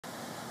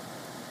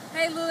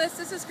Hey Louis,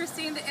 this is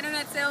Christine, the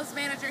Internet Sales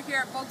Manager here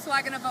at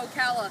Volkswagen of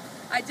Ocala.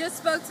 I just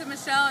spoke to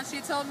Michelle and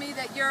she told me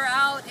that you're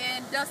out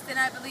in Dustin,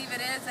 I believe it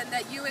is, and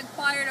that you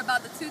inquired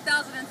about the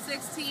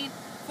 2016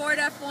 Ford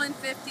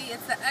F-150.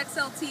 It's the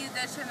XLT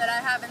edition that I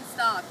have in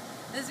stock.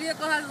 This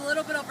vehicle has a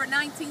little bit over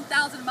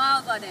 19,000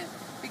 miles on it.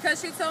 Because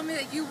she told me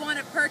that you want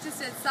to purchase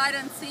it sight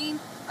unseen,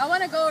 I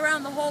want to go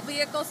around the whole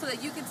vehicle so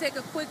that you can take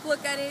a quick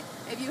look at it.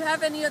 If you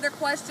have any other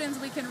questions,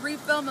 we can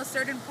refilm a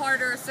certain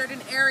part or a certain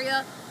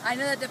area. I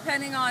know that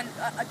depending on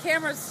a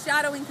camera's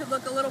shadowing could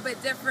look a little bit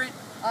different,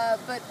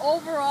 but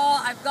overall,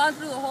 I've gone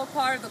through the whole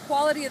car. The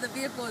quality of the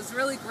vehicle is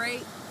really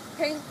great.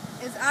 Paint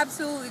is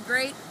absolutely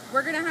great.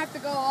 We're going to have to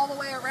go all the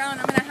way around.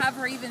 I'm going to have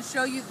her even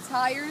show you the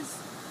tires.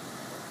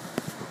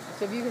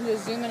 So if you can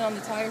just zoom in on the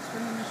tires for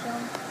me,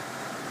 Michelle.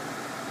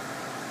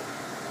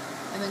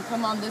 And then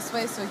come on this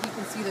way so he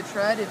can see the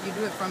tread if you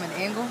do it from an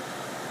angle.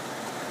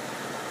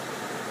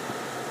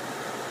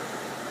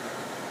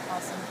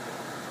 Awesome.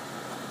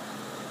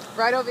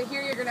 Right over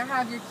here, you're going to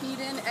have your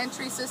keyed-in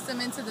entry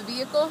system into the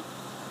vehicle.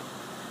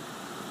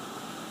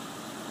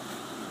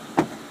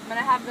 I'm going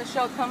to have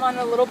Michelle come on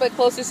a little bit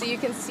closer so you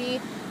can see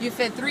you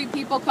fit 3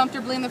 people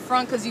comfortably in the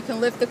front because you can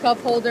lift the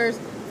cup holders,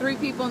 3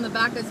 people in the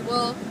back as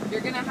well.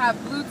 You're going to have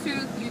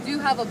Bluetooth. You do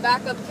have a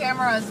backup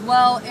camera as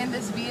well in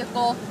this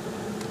vehicle.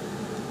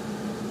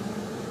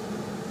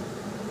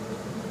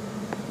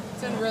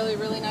 It's in really,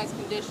 really nice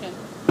condition.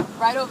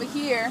 Right over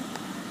here,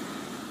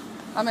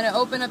 I'm going to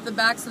open up the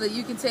back so that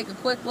you can take a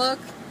quick look.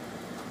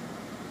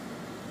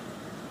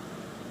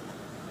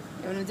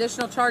 You have an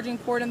additional charging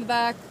port in the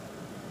back.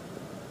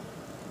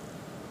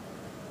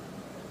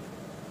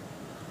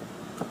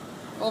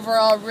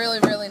 Overall,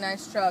 really, really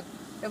nice truck.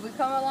 If we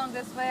come along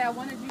this way, I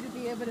wanted you to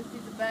be able to see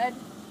the bed.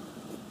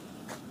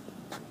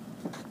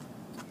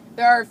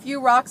 There are a few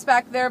rocks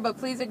back there, but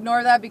please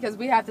ignore that because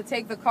we have to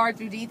take the car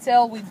through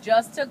detail. We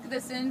just took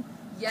this in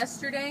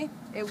yesterday.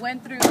 It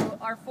went through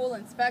our full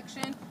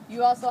inspection.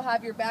 You also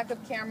have your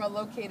backup camera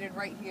located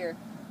right here.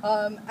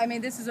 I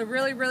mean, this is a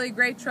really, really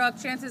great truck.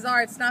 Chances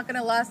are it's not going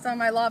to last on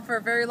my lot for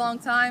a very long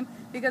time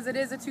because it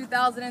is a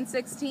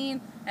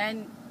 2016,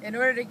 and in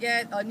order to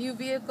get a new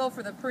vehicle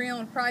for the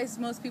pre-owned price,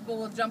 most people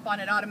will jump on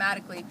it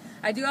automatically.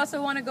 I do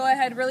also want to go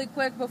ahead really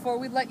quick before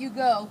we let you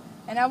go,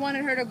 and I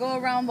wanted her to go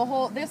around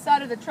this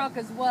side of the truck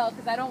as well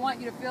because I don't want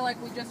you to feel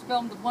like we just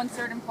filmed one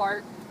certain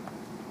part.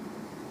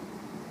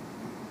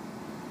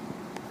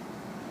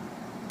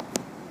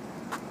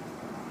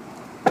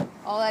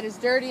 All that is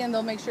dirty and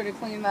they'll make sure to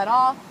clean that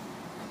off.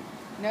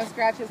 No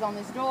scratches on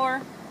this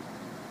door.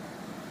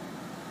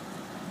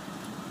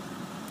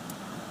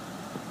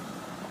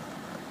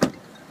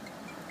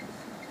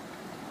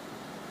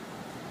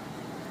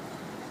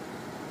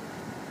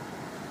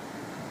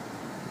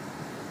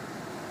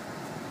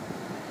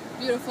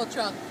 Beautiful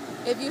truck.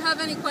 If you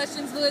have any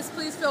questions, Louis,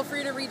 please feel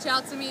free to reach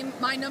out to me.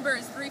 My number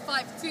is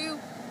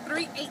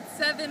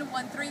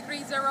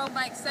 352-387-1330.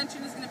 My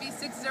extension is going to be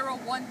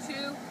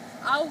 6012.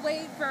 I'll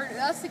wait for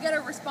us to get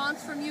a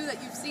response from you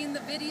that you've seen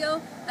the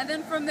video, and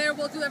then from there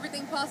we'll do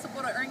everything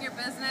possible to earn your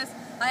business.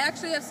 I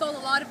actually have sold a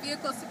lot of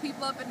vehicles to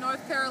people up in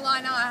North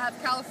Carolina. I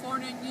have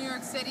California, New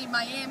York City,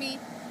 Miami.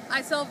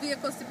 I sell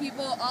vehicles to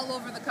people all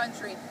over the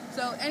country.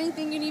 So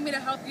anything you need me to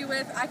help you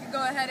with, I can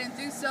go ahead and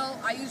do so.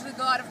 I usually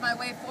go out of my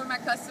way for my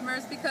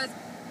customers because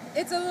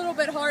it's a little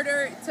bit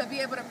harder to be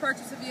able to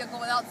purchase a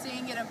vehicle without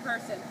seeing it in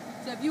person.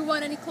 So if you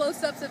want any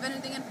close-ups of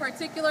anything in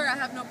particular, I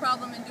have no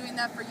problem in doing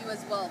that for you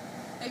as well.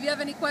 If you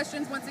have any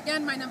questions, once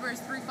again, my number is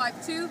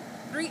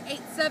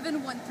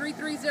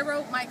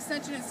 352-387-1330. My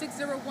extension is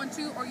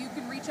 6012, or you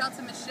can reach out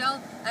to Michelle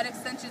at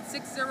extension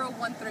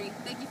 6013.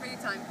 Thank you for your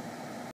time.